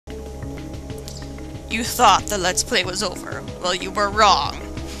You thought the Let's Play was over. Well, you were wrong.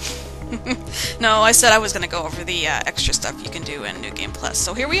 No, I said I was going to go over the extra stuff you can do in New Game Plus.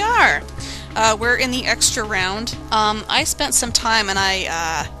 So here we are. We're in the extra round. I spent some time and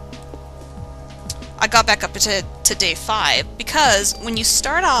I got back up to day 5 because when you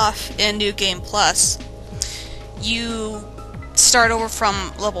start off in New Game Plus, you start over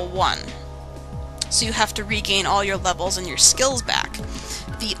from level 1. So you have to regain all your levels and your skills back.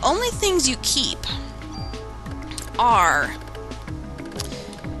 The only things you keep are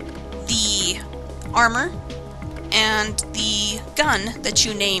the armor and the gun that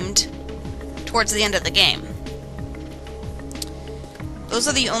you named towards the end of the game. Those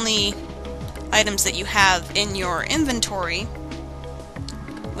are the only items that you have in your inventory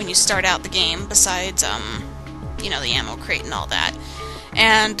when you start out the game, besides, you know, the ammo crate and all that.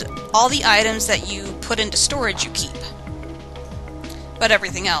 And all the items that you put into storage you keep. But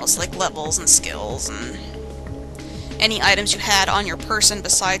everything else, like levels and skills and any items you had on your person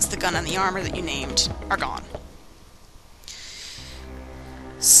besides the gun and the armor that you named, are gone.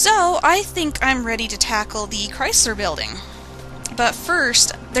 So, I think I'm ready to tackle the Chrysler building. But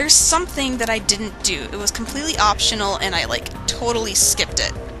first, there's something that I didn't do. It was completely optional and I, like, totally skipped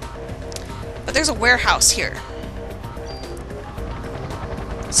it. But there's a warehouse here.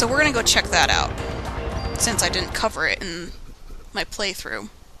 So we're gonna go check that out, since I didn't cover it in my playthrough.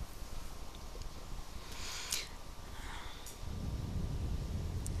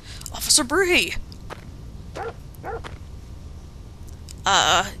 Officer Bree!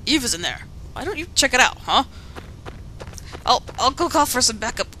 Eva's in there. Why don't you check it out, huh? I'll go call for some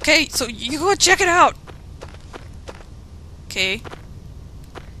backup, okay? So you go check it out! Okay.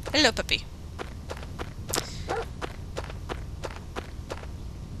 Hello, puppy.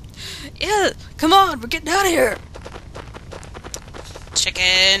 Yeah, come on, we're getting out of here!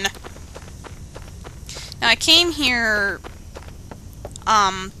 Chicken! Now, I came here,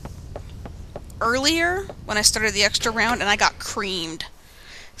 earlier, when I started the extra round, and I got creamed.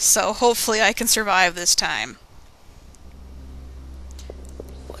 So, hopefully I can survive this time.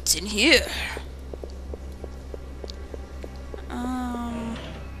 What's in here?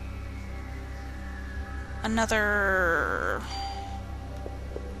 Another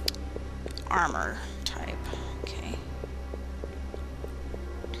armor type. Okay.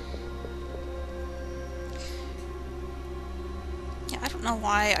 Yeah, I don't know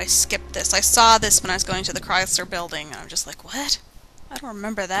why I skipped this. I saw this when I was going to the Chrysler building, and I'm just like, what? I don't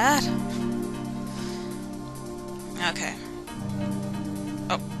remember that. Okay.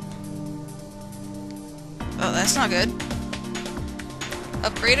 Oh. Oh, that's not good.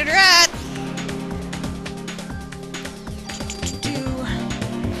 Upgraded rat!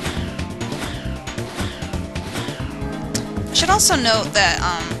 I should also note that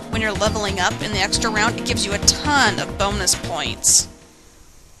when you're leveling up in the extra round, it gives you a ton of bonus points.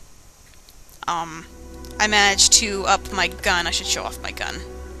 I managed to up my gun. I should show off my gun.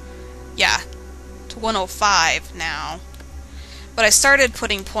 Yeah, to 105 now. But I started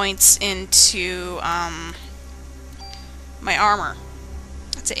putting points into my armor.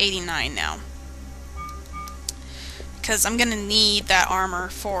 It's at 89 now. Because I'm gonna need that armor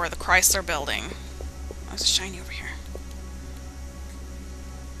for the Chrysler building. Oh, there's a shiny over here.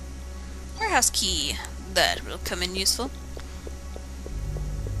 Warehouse key. That will come in useful.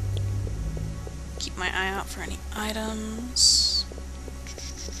 Keep my eye out for any items.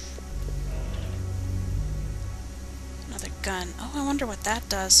 Another gun. Oh, I wonder what that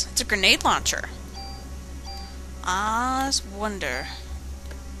does. It's a grenade launcher. Ah, let's wonder.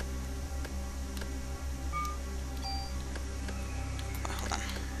 Hold on.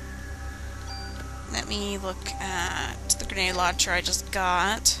 Let me look at the grenade launcher I just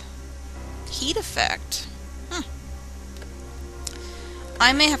got. Heat effect.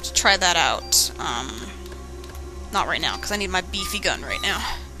 I may have to try that out. Not right now, because I need my beefy gun right now.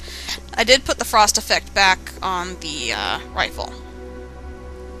 I did put the frost effect back on the rifle.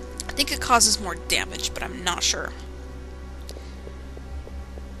 I think it causes more damage, but I'm not sure.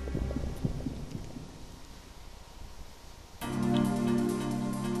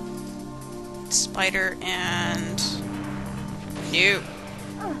 Spider and... No.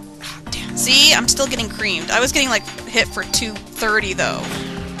 Oh, damn. See? I'm still getting creamed. I was getting, like, hit for 230, though.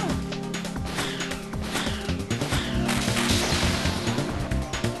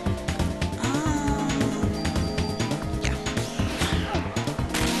 Yeah.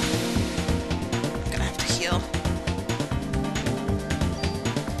 I'm gonna have to heal.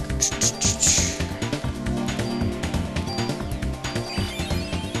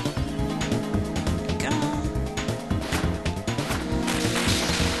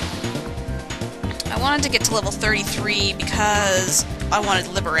 I wanted to get to level 33 because I wanted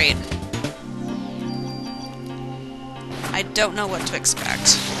to liberate. I don't know what to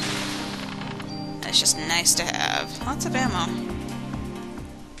expect. It's just nice to have. Lots of ammo.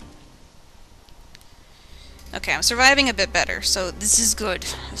 Okay, I'm surviving a bit better, so this is good.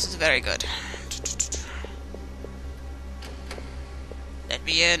 This is very good. Let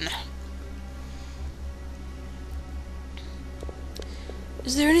me in.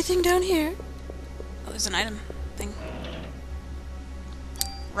 Is there anything down here? Oh, there's an item thing.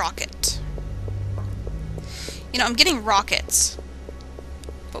 Rocket. You know, I'm getting rockets.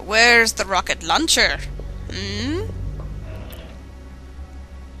 But where's the rocket launcher? Hmm?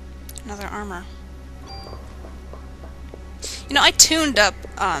 Another armor. You know, I tuned up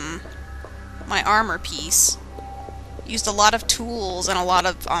my armor piece. Used a lot of tools and a lot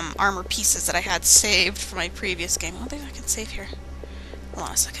of armor pieces that I had saved from my previous game. Oh, maybe I can save here. Hold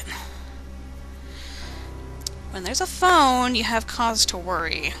on a second. When there's a phone, you have cause to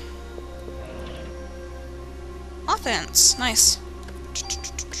worry. Offense. Nice.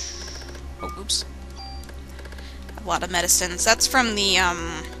 Oh, oops. A lot of medicines. That's from the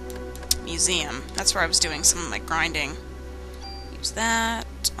museum. That's where I was doing some of my grinding. Use that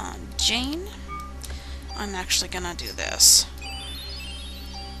on Jane. I'm actually gonna do this.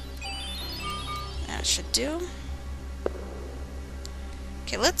 That should do.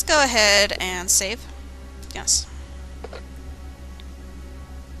 Okay, let's go ahead and save. Yes.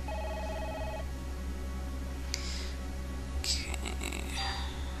 Okay.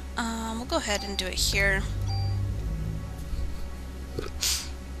 We'll go ahead and do it here.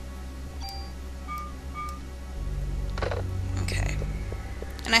 Okay.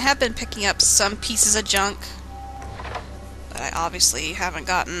 And I have been picking up some pieces of junk, but I obviously haven't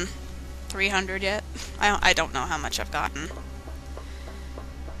gotten 300 yet. I don't know how much I've gotten.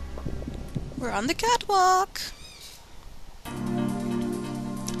 We're on the catwalk.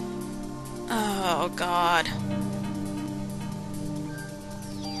 Oh, God.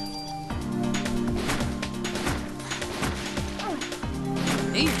 I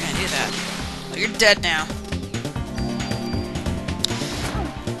knew you were gonna do that. Oh, you're dead now.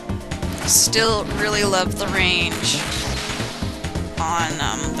 Still really love the range on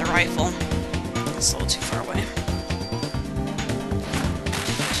the rifle. It's a little too far away.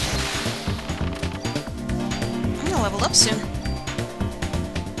 I'm gonna level up soon.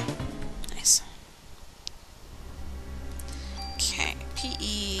 Nice. Okay,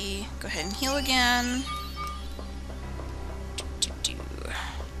 PE. Go ahead and heal again.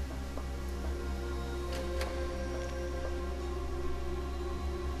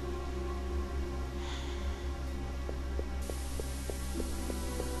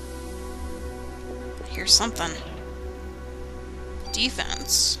 Here's something.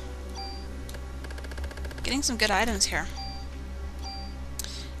 Defense. Getting some good items here.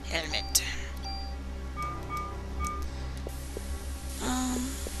 Helmet.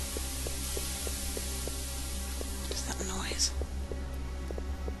 What's that noise?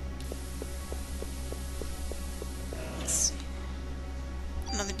 Let's see.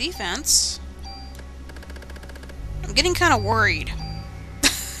 Another defense. I'm getting kind of worried.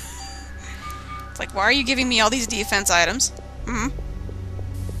 Like, why are you giving me all these defense items? Mm-hmm.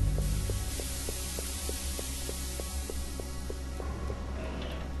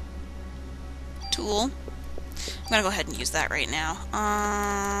 Tool. I'm gonna go ahead and use that right now.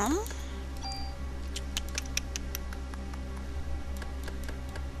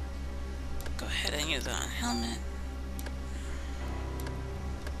 Go ahead and use it on helmet.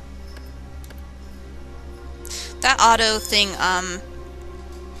 That auto thing,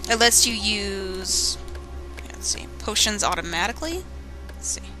 it lets you use, let's see, potions automatically. Let's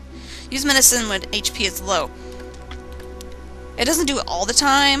see. Use medicine when HP is low. It doesn't do it all the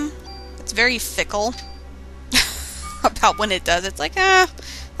time. It's very fickle about when it does. It's like,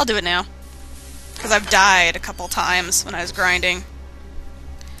 I'll do it now. Because I've died a couple times when I was grinding.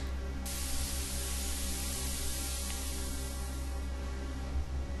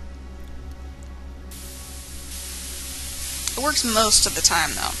 It works most of the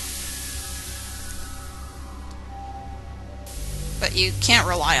time, though. But you can't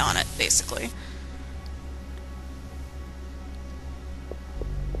rely on it, basically.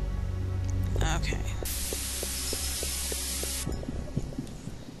 Okay.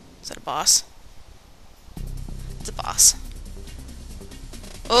 Is that a boss? It's a boss.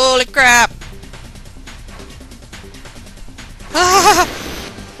 Holy crap! Ah!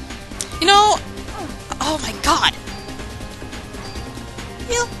 You know... Oh my god!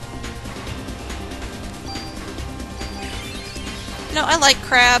 You know, I like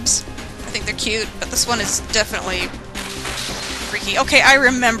crabs. I think they're cute, but this one is definitely freaky. Okay, I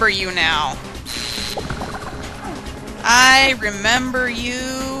remember you now. I remember you.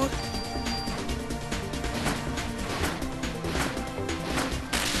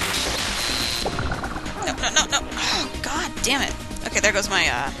 No, no, no, no. Oh, god damn it. Okay, there goes my,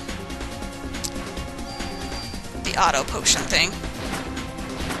 the auto potion thing.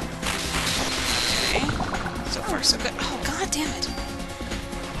 Okay. So far, so good. Oh, god damn it.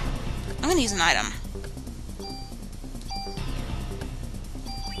 I'm gonna use an item.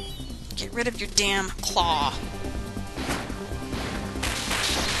 Get rid of your damn claw.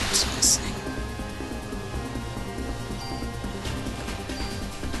 What's missing?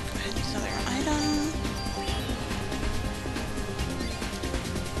 Go ahead and use another item.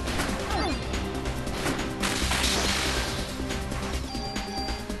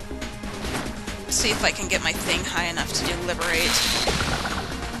 See if I can get my thing high enough to do liberate.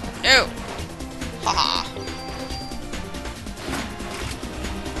 No! Haha.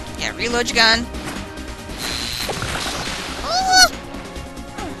 Yeah, reload your gun. Oh,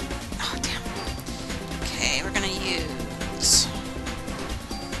 damn. Okay, we're gonna use...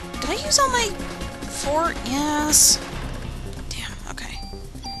 Did I use all my... 4? Yes. Damn, okay.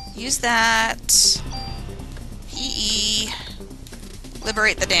 Use that. PE.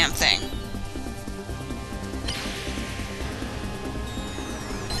 Liberate the damn thing.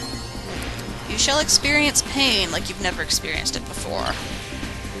 You shall experience pain like you've never experienced it before.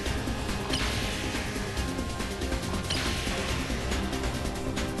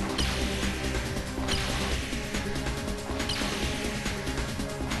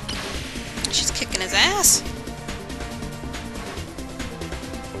 She's kicking his ass.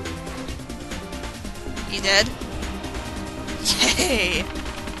 You dead? Yay!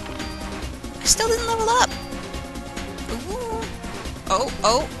 I still didn't level up. Ooh. Oh,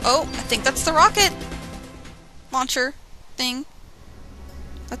 oh, oh, I think that's the rocket launcher thing.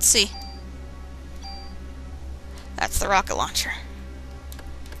 Let's see. That's the rocket launcher.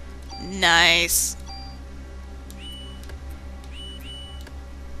 Nice.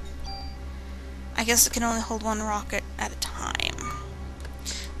 I guess it can only hold one rocket at a time.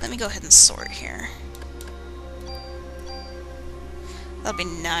 Let me go ahead and sort here. That'll be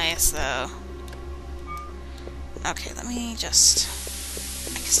nice, though. Okay, let me just...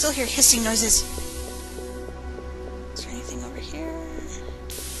 I can still hear hissing noises. Is there anything over here?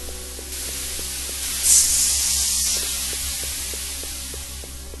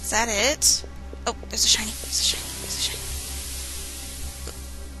 Is that it? Oh, there's a shiny. There's a shiny. There's a shiny.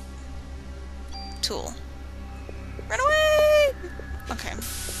 Tool. Run away! Okay.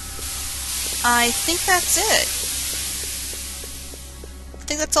 I think that's it. I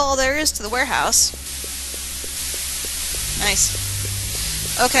think that's all there is to the warehouse. Nice.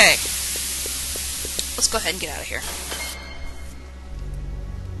 Okay. Let's go ahead and get out of here.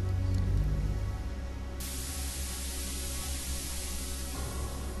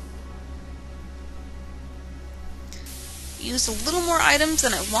 Used a little more items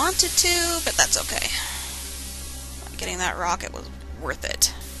than I wanted to, but that's okay. Getting that rocket was worth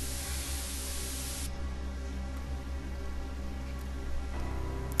it.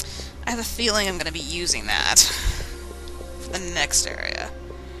 I have a feeling I'm going to be using that for the next area.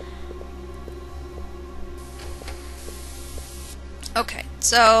 Okay,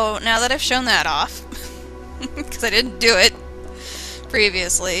 so now that I've shown that off, because I didn't do it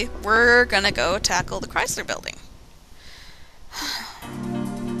previously, we're going to go tackle the Chrysler building.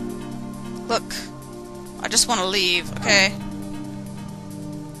 Look, I just want to leave, okay?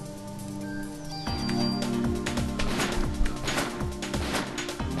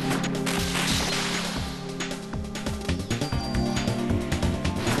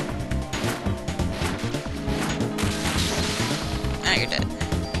 Now you're dead.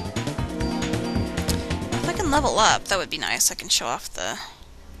 If I can level up, that would be nice. I can show off the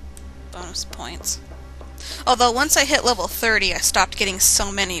bonus points. Although once I hit level 30, I stopped getting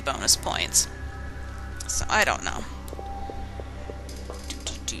so many bonus points. So I don't know.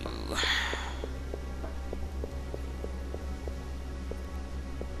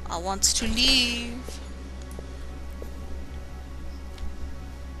 I want to leave.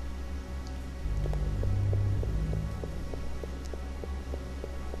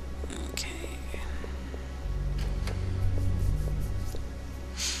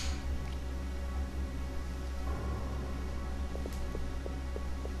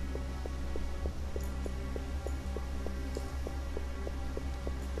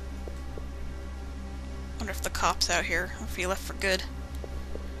 Wonder if the cop's out here, or if he left for good.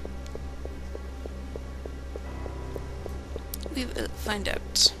 We will find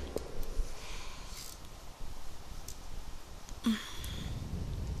out.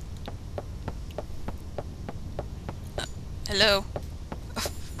 Hello?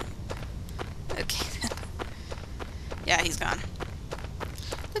 Okay. Yeah, he's gone.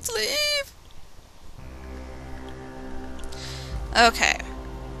 Let's leave! Okay.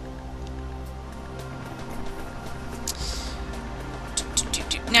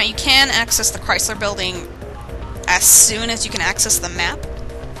 Now you can access the Chrysler building as soon as you can access the map,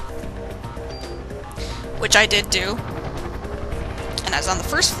 which I did do. And I was on the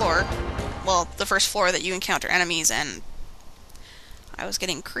first floor, well, the first floor that you encounter enemies, and I was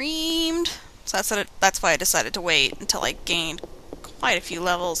getting creamed. So that's why I decided to wait until I gained quite a few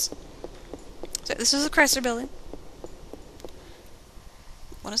levels. So this is the Chrysler building.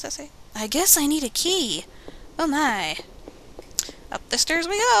 What does that say? I guess I need a key. Oh my. Up the stairs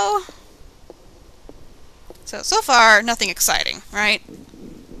we go. So far, nothing exciting, right?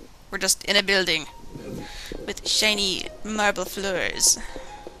 We're just in a building with shiny marble floors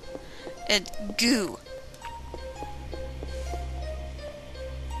and goo.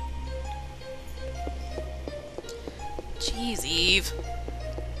 Jeez, Eve.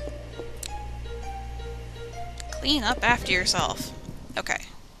 Clean up after yourself. Okay.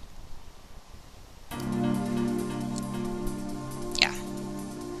 Yeah.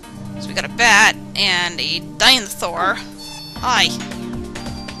 So we got a bat and a dinosaur. Hi.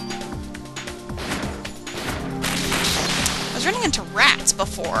 I was running into rats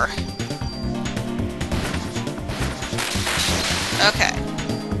before. Okay.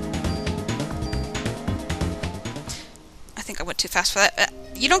 I think I went too fast for that.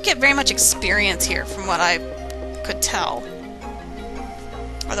 You don't get very much experience here from what I could tell.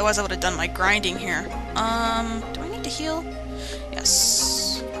 Otherwise I would have done my grinding here. Do I need to heal?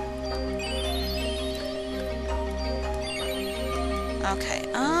 Yes. Okay,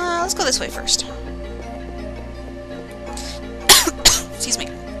 let's go this way first. Excuse me.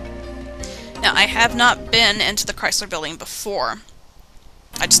 Now, I have not been into the Chrysler building before.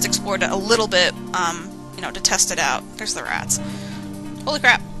 I just explored it a little bit, you know, to test it out. There's the rats. Holy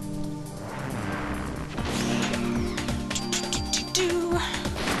crap.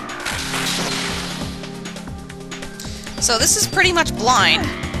 So this is pretty much blind.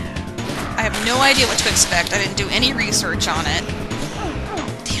 I have no idea what to expect. I didn't do any research on it.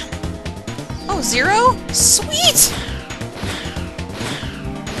 Damn. Oh, 0? Sweet!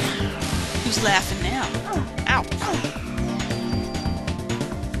 Who's laughing now? Ow.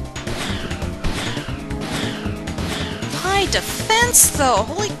 High defense, though.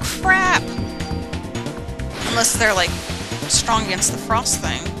 Holy crap. Unless they're, like, strong against the frost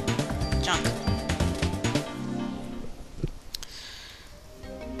thing. Junk.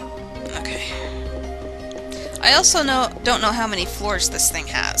 Okay. I also don't know how many floors this thing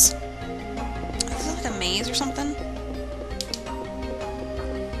has. Is it like a maze or something?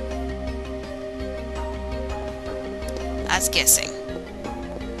 I was guessing.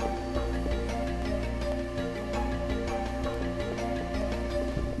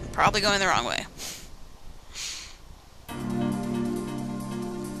 Probably going the wrong way.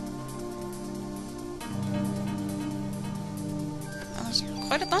 Well, there's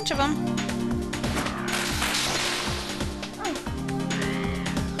quite a bunch of them.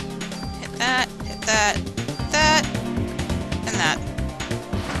 Hit that, that, and that.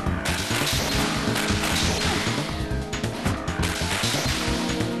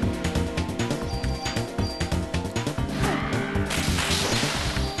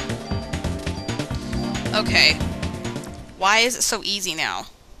 Okay. Why is it so easy now?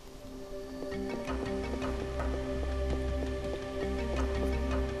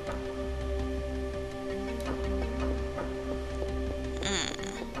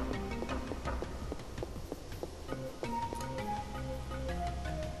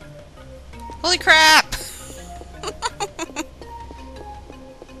 Holy crap!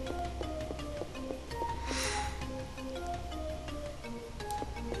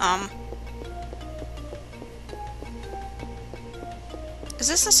 Is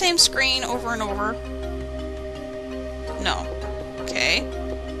this the same screen over and over? No. Okay.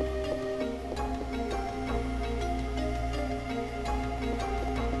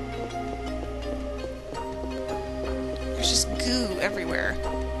 There's just goo everywhere.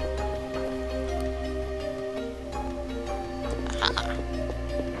 Aha.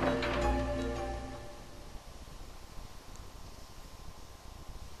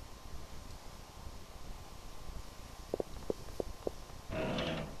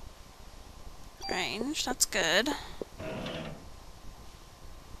 Range, that's good.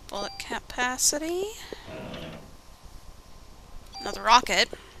 Bullet capacity. Another rocket.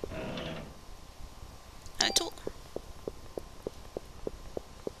 And a tool.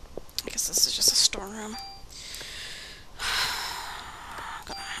 I guess this is just a storeroom.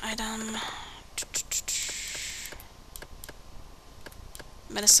 Item.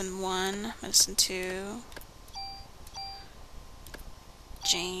 Medicine 1, medicine 2.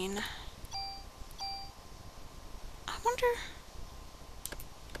 Jane. I wonder...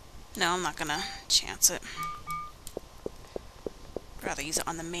 No, I'm not gonna chance it. I'd rather use it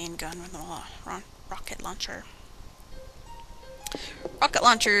on the main gun with the rocket launcher. Rocket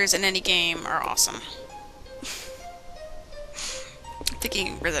launchers in any game are awesome.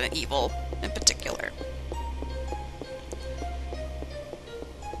 Thinking Resident Evil in particular.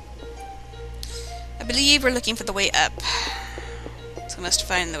 I believe we're looking for the way up. So we must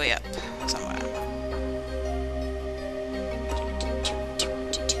find the way up somewhere.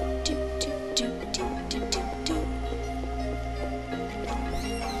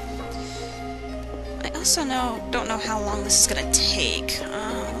 I also don't know how long this is gonna take.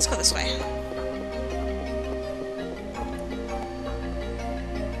 Let's go this way.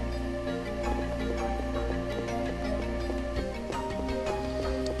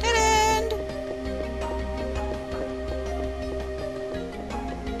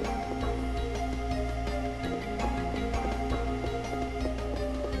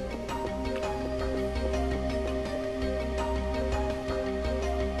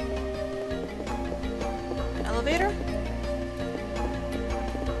 Elevator?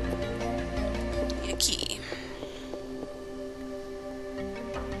 Need a key.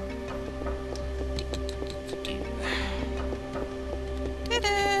 Dead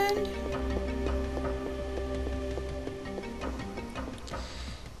end.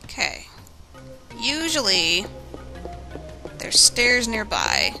 Okay. Usually, there's stairs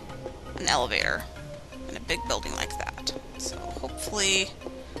nearby, an elevator, in a big building like that. So hopefully,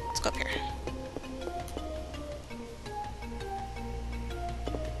 let's go up here.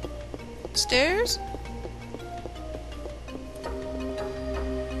 Stairs?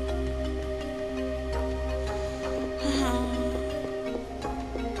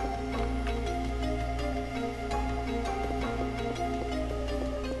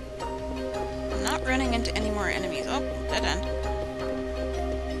 I'm not running into any more enemies. Oh, dead end.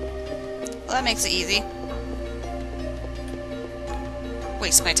 Well, that makes it easy.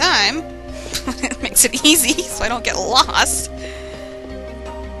 Waste my time. It makes it easy so I don't get lost.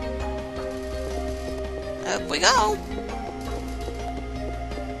 Up we go!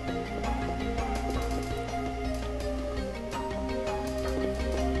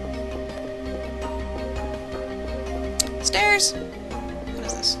 Stairs! What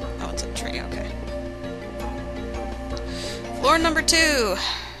is this? Oh, it's a tree, okay. Floor number 2!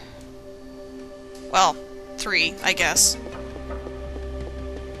 Well, 3, I guess.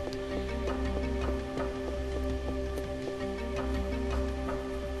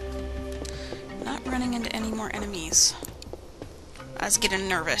 Running into any more enemies. I was getting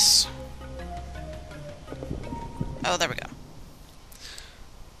nervous. Oh, there we go.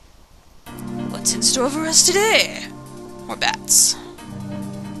 What's in store for us today? More bats.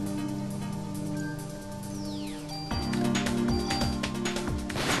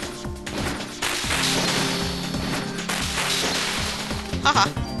 Haha.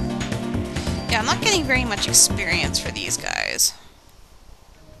 Yeah, I'm not getting very much experience for these guys.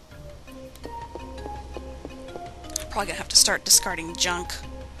 Probably gonna have to start discarding junk,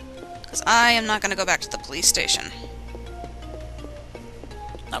 because I am not gonna go back to the police station.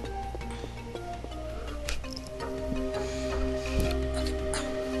 Nope. Okay.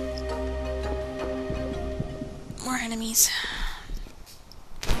 More enemies.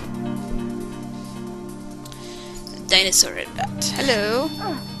 Dinosaur red bat. Hello.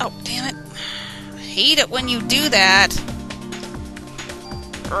 Oh, damn it. I hate it when you do that.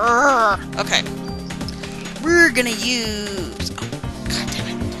 Urgh. Okay. We're gonna use... Oh, god damn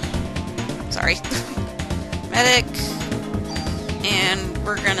it. Sorry. Medic. And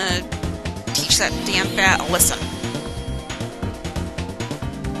we're gonna teach that damn bat a lesson.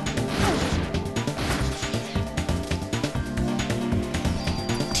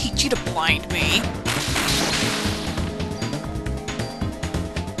 Teach you to blind me.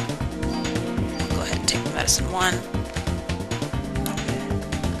 I'll go ahead and take medicine 1.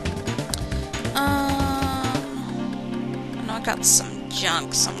 I got some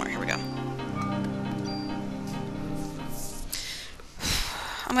junk somewhere. Here we go.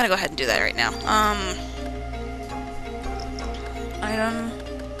 I'm gonna go ahead and do that right now. Item.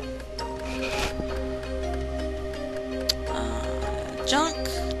 Junk.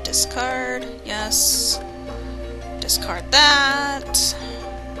 Discard. Yes. Discard that.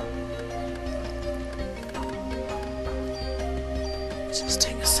 Just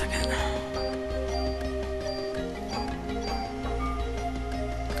take a second.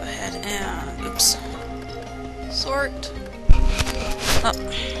 teleport. Oh.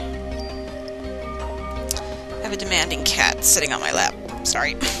 I have a demanding cat sitting on my lap.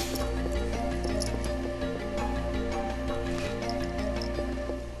 Sorry.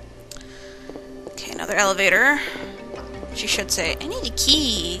 Okay, another elevator. She should say, I need a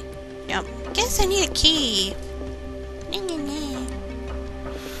key. Yep. Guess I need a key.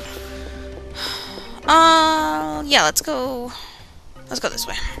 Yeah, let's go. Let's go this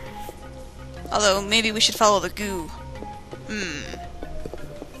way. Although, maybe we should follow the goo.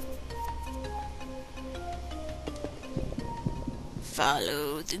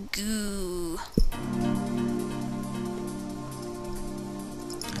 Follow the goo.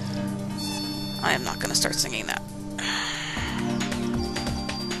 I am not gonna start singing that.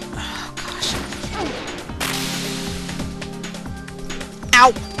 Oh, gosh.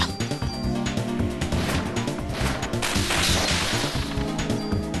 Ow!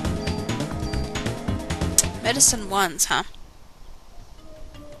 Medicine 1s, huh?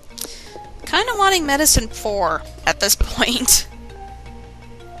 Kinda wanting Medicine 4 at this point.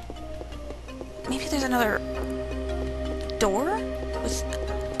 Maybe there's another door with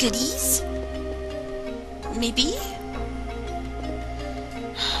goodies? Maybe?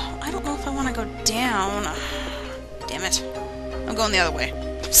 I don't know if I want to go down. Damn it. I'm going the other way.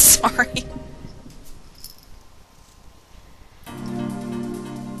 Sorry.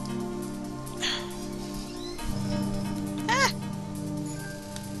 Ah!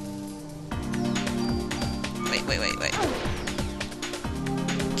 Wait.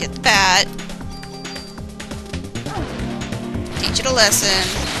 Get the bat. Teach it a lesson.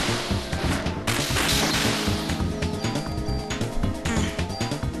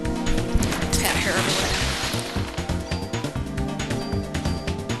 Cat hair everywhere.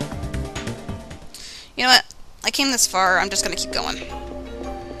 You know what? I came this far, I'm just gonna keep going.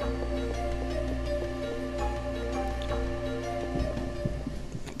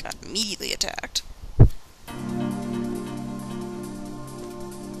 I got immediately attacked.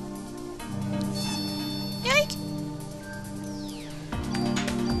 Yike!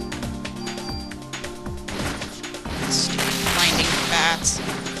 Stupid blinding bats.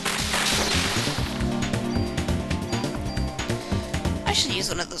 I should use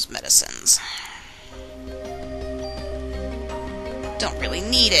one of those medicines. Don't really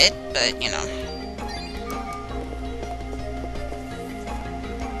need it, but, you know.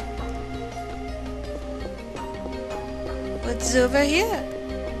 What's over here?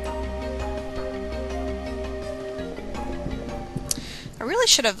 I really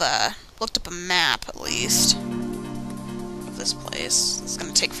should have looked up a map, at least, of this place. It's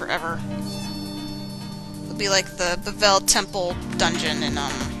gonna take forever. It'll be like the Bavel Temple dungeon in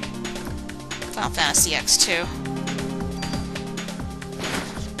Final Fantasy X2.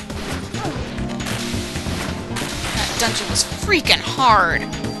 That dungeon was freaking hard,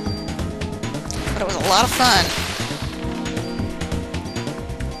 but it was a lot of fun.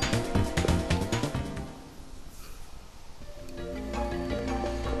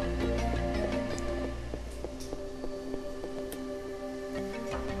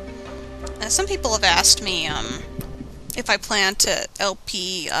 Some people have asked me if I plan to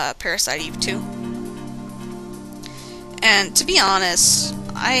LP Parasite Eve 2. And to be honest,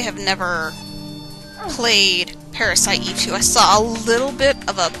 I have never played Parasite Eve 2. I saw a little bit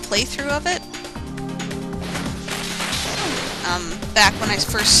of a playthrough of it back when I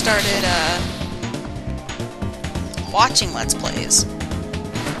first started watching Let's Plays.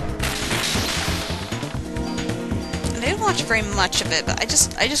 I didn't watch very much of it, but I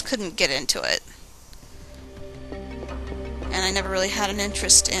just couldn't get into it. And I never really had an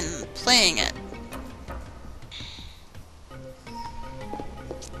interest in playing it.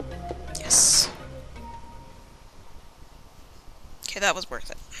 Yes. Okay, that was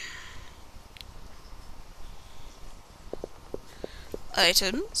worth it.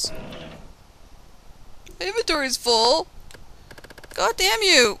 Items. My inventory's full. God damn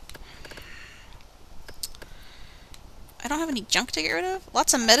you! I don't have any junk to get rid of.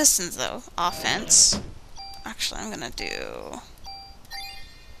 Lots of medicines, though. Offense. Actually, I'm gonna do...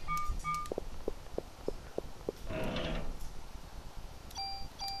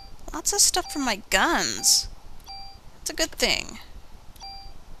 lots of stuff from my guns. It's a good thing.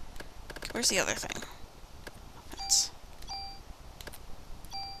 Okay, where's the other thing? Offense.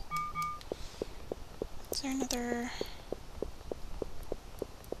 Is there another...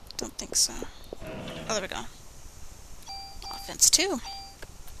 don't think so. Oh, there we go. Offense 2.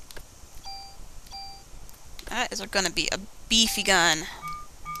 That is gonna be a beefy gun.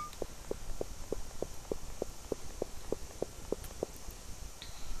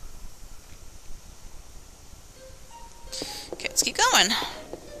 going.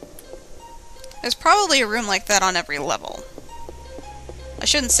 There's probably a room like that on every level. I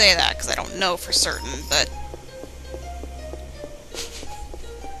shouldn't say that, because I don't know for certain, but...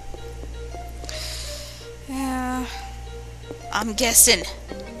 yeah... I'm guessing.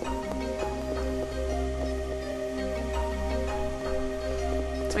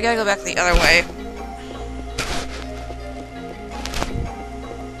 So we gotta go back the other way.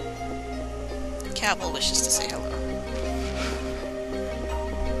 Cabell wishes to say hello.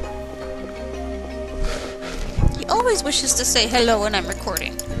 He always wishes to say hello when I'm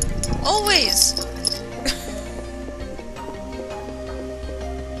recording. Always!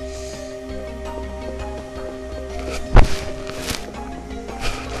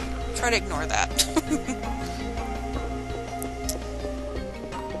 Try to ignore that.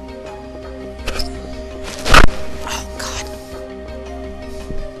 Oh, God.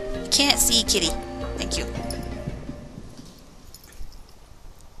 Can't see, kitty. Thank you.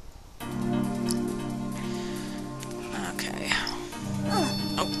 Okay.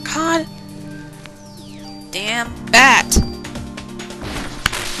 Oh, God. Damn bat.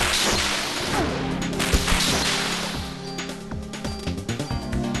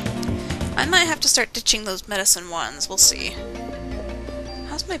 I might have to start ditching those medicine ones. We'll see.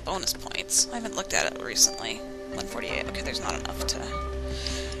 How's my bonus points? I haven't looked at it recently. 148. Okay, there's not enough to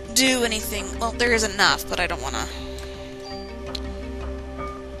do anything. Well, there is enough, but I don't want to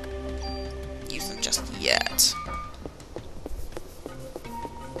use them just yet.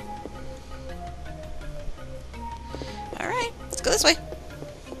 Alright, let's go this way.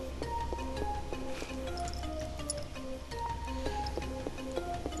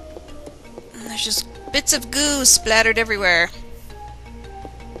 And there's just bits of goo splattered everywhere.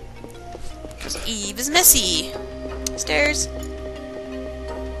 Because Eve is messy. Stairs.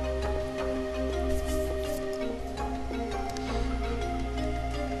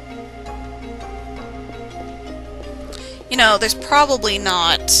 You know, there's probably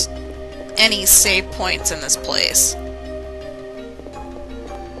not any save points in this place.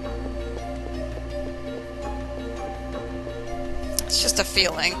 It's just a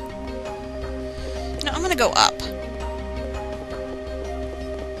feeling. You know, I'm gonna go up.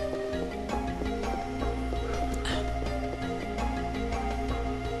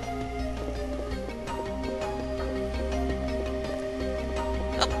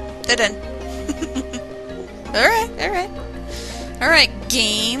 Oh, dead end. Alright, alright. Alright,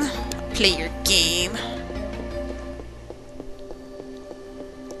 game. Play your game.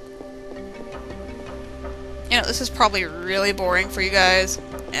 You know, this is probably really boring for you guys,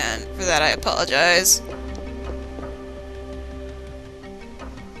 and for that I apologize.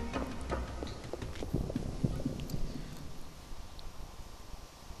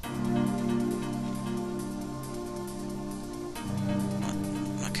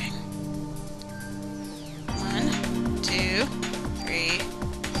 Okay. 1, 2, 3,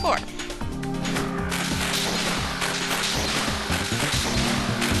 4.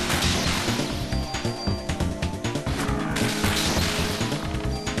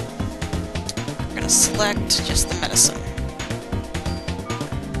 Select just the medicine.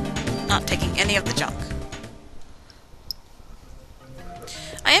 Not taking any of the junk.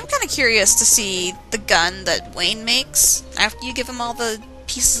 I am kind of curious to see the gun that Wayne makes after you give him all the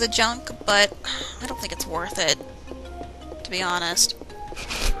pieces of junk, but I don't think it's worth it, to be honest.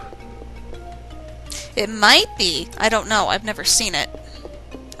 It might be. I don't know. I've never seen it.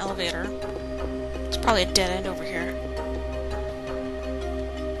 Elevator. It's probably a dead end over here.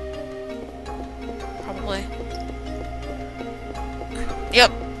 Probably.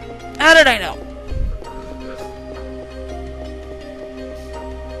 Yep. How did I know?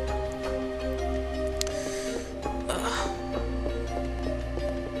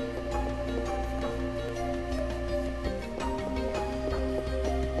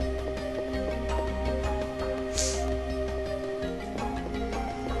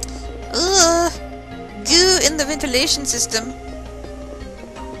 Ugh. Goo in the ventilation system.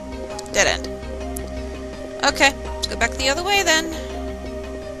 Dead end. Okay, let's go back the other way then.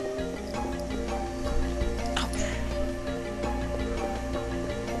 Oh.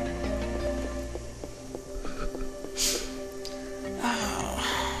 Oh.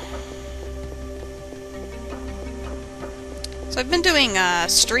 So I've been doing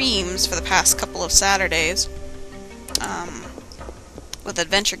streams for the past couple of Saturdays with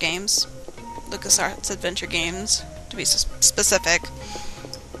adventure games, LucasArts adventure games, to be specific.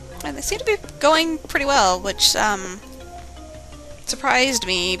 And they seem to be going pretty well, which surprised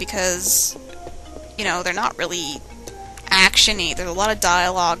me because, you know, they're not really action-y. There's a lot of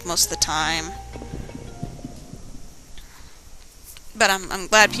dialogue most of the time. But I'm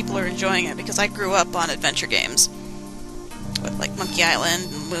glad people are enjoying it, because I grew up on adventure games. With, like, Monkey Island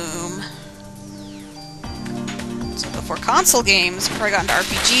and Loom. So before console games, before I got into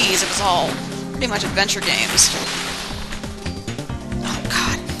RPGs, it was all pretty much adventure games. Oh,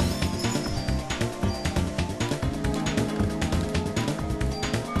 God.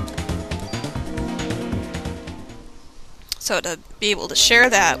 So to be able to share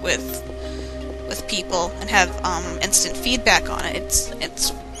that with people and have instant feedback on it,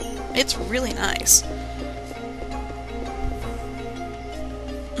 it's really nice.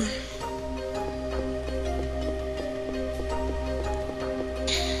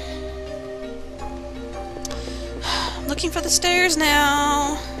 I'm looking for the stairs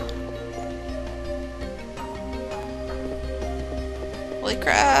now. Holy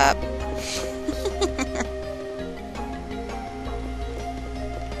crap.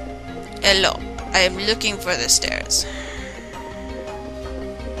 Hello. I am looking for the stairs.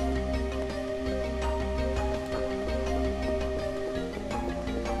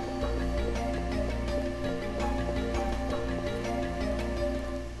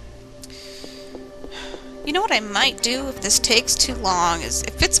 You know what I might do if this takes too long is,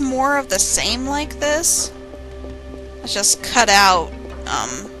 if it's more of the same like this, let's just cut out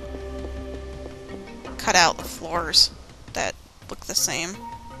the floors that look the same.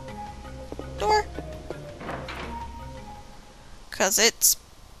 Door. Because it's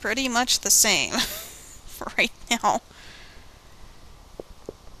pretty much the same for right now.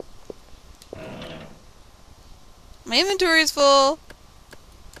 My inventory is full.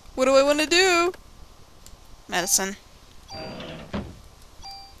 What do I want to do? Medicine.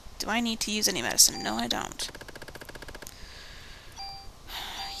 Do I need to use any medicine? No, I don't.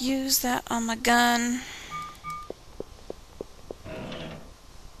 Use that on my gun.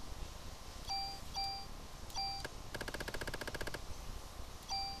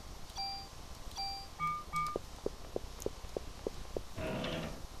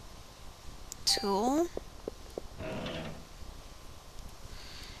 Tool.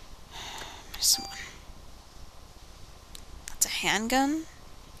 There's one. That's a handgun.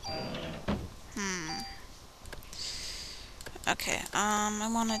 Okay, I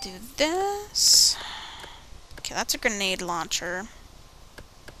want to do this. Okay, that's a grenade launcher.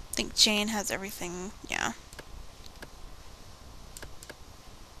 I think Jane has everything, yeah.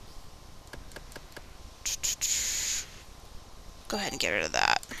 Go ahead and get rid of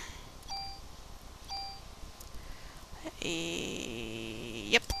that.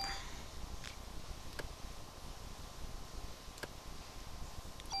 Yep.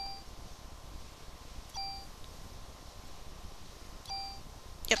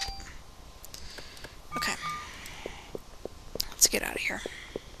 Yep. Okay. Let's get out of here.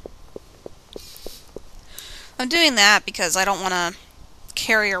 I'm doing that because I don't want to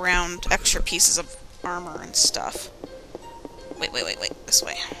carry around extra pieces of armor and stuff. Wait. This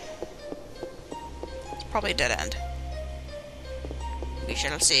way. It's probably a dead end. We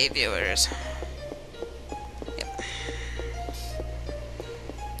shall see, viewers. Yep.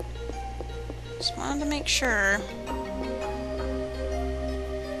 Just wanted to make sure.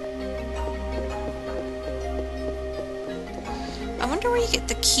 I wonder where you get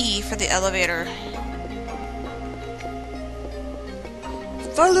the key for the elevator.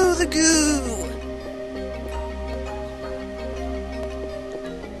 Follow the goo!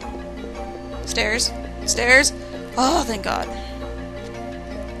 Stairs? Stairs? Oh, thank God.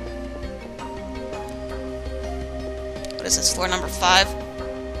 What is this, floor number 5?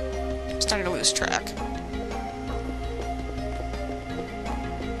 I'm starting to lose track.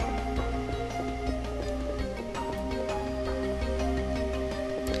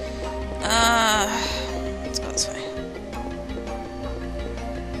 Let's go this way.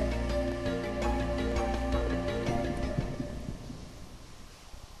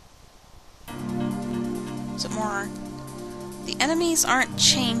 Is it more? The enemies aren't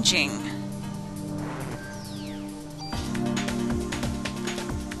changing.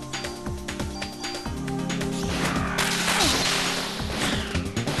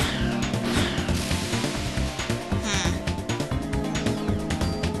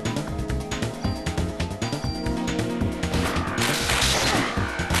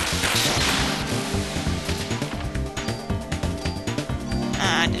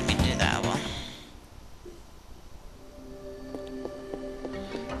 I didn't mean to do that. Well,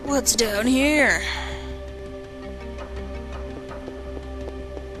 what's down here?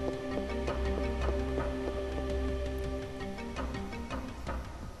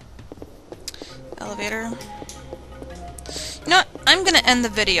 Elevator. You know what? I'm going to end the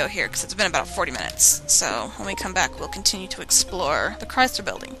video here because it's been about 40 minutes. So when we come back, we'll continue to explore the Chrysler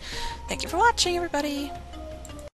building. Thank you for watching, everybody.